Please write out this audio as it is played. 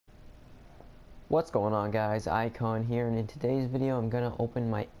What's going on, guys? Icon here, and in today's video I'm gonna open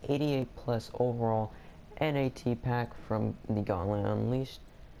my 88 plus overall NAT pack from the Gauntlet Unleashed.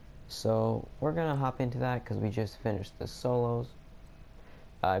 So we're gonna hop into that because we just finished the solos.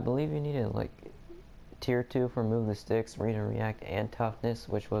 I believe you needed like tier 2 for move the sticks, read and react, and toughness,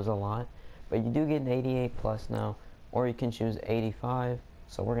 which was a lot, but you do get an 88 plus now, or you can choose 85.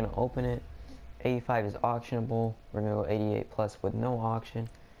 So we're gonna open it. 85 is auctionable. We're gonna go 88 plus with no auction.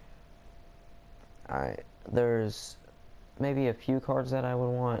 Alright, there's maybe a few cards that I would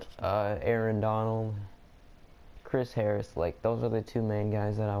want. Aaron Donald, Chris Harris, like those are the two main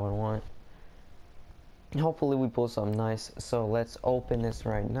guys that I would want. Hopefully we pull something nice. So let's open this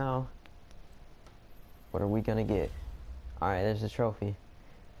right now. What are we gonna get? Alright, there's the trophy.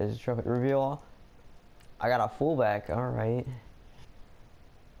 There's the trophy. Reveal all. I got a fullback, alright.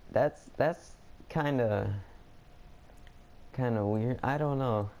 That's kinda weird. I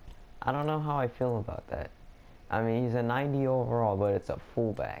don't know how I feel about that. I mean, he's a 90 overall, but it's a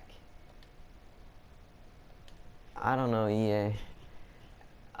fullback. I don't know, EA.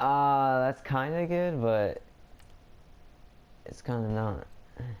 That's kind of good, but it's kind of not.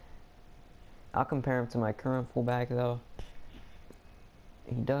 I'll compare him to my current fullback, though.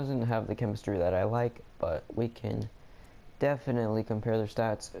 He doesn't have the chemistry that I like, but we can definitely compare their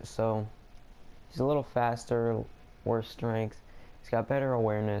stats. So, he's a little faster, worse strength. He's got better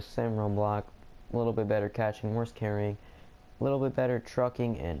awareness, same run block, a little bit better catching, worse carrying, a little bit better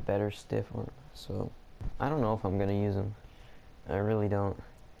trucking, and better stiff arm. So, I don't know if I'm going to use him. I really don't.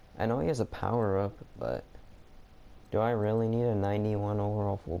 I know he has a power up, but do I really need a 91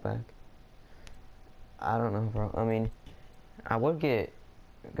 overall fullback? I don't know, bro. I mean, I would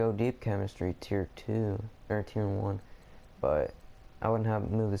go deep chemistry tier 2 or tier 1, but I wouldn't have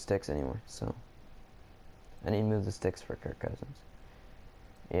move the sticks anymore. So I need to move the sticks for Kirk Cousins.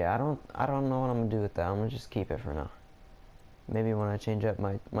 Yeah, I don't know what I'm gonna do with that. I'm gonna just keep it for now. Maybe when I change up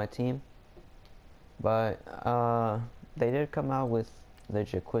my team. But they did come out with the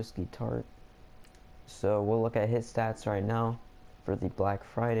Jaquiski Tartt. So we'll look at his stats right now for the Black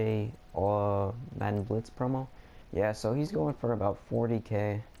Friday Madden Blitz promo. Yeah, so he's going for about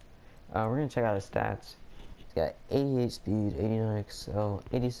 40k. We're gonna check out his stats. He's got 88 speed, 89 excel,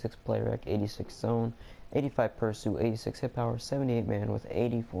 86 play rec, 86 zone, 85 pursuit, 86 hit power, 78 man with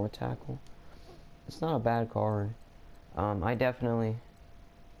 84 tackle. It's not a bad card. I definitely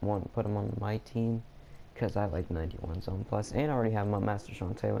want to put him on my team because I like 91 zone plus, and I already have my Master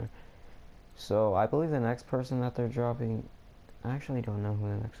Sean Taylor. So I believe the next person that they're dropping, I actually don't know who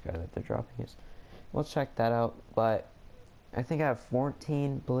the next guy that they're dropping is. We'll check that out, but I think I have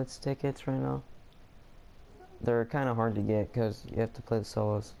 14 Blitz tickets right now. They're kind of hard to get because you have to play the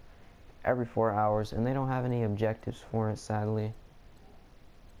solos every 4 hours, and they don't have any objectives for it, sadly.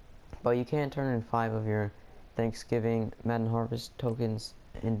 But you can turn in 5 of your Thanksgiving Madden Harvest tokens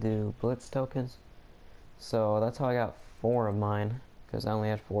into Blitz tokens. So that's how I got 4 of mine, because I only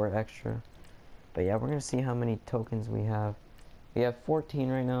had 4 extra. But yeah, we're going to see how many tokens we have. We have 14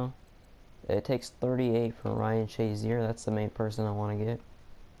 right now. It takes 38 for Ryan Shazier. That's the main person I want to get.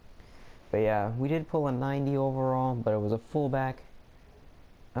 But yeah, we did pull a 90 overall, but it was a fullback.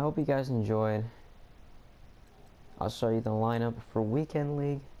 I hope you guys enjoyed. I'll show you the lineup for Weekend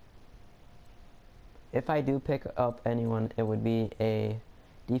League. If I do pick up anyone, it would be a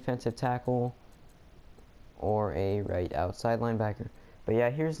defensive tackle or a right outside linebacker. But yeah,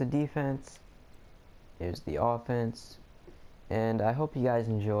 here's the defense. Here's the offense. And I hope you guys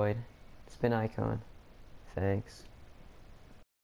enjoyed. It's been Icon. Thanks.